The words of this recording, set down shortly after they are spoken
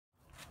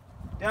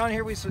Down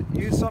here we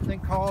use something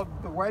called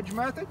the wedge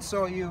method.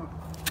 So you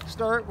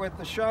start with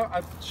the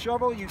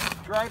shovel, you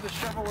drive the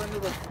shovel into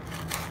the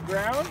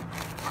ground,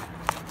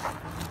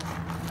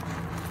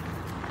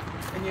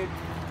 and you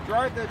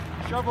drive the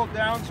shovel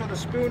down so the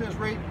spoon is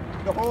right,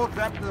 the whole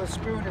depth of the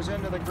spoon is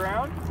into the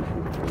ground.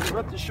 You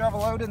rip the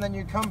shovel out and then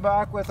you come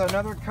back with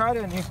another cut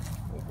and you,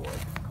 oh boy,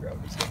 ground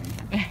is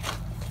heavy.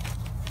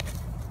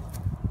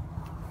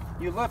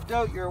 You lift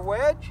out your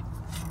wedge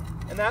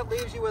and that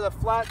leaves you with a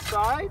flat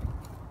side.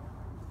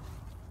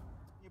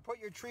 You put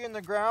your tree in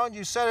the ground,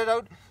 you set it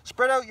out,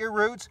 spread out your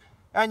roots,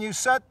 and you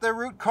set the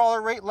root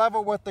collar right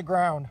level with the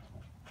ground.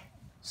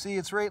 See,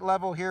 it's right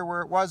level here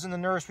where it was in the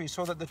nursery,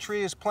 so that the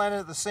tree is planted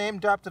at the same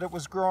depth that it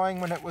was growing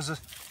when it was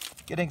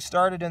getting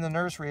started in the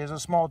nursery as a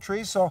small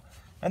tree. So,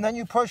 and then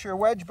you push your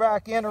wedge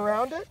back in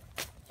around it,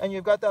 and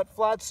you've got that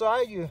flat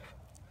side. You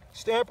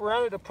stamp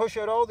around it to push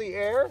out all the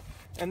air,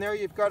 and there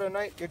you've got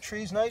your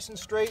tree's nice and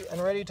straight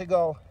and ready to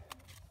go.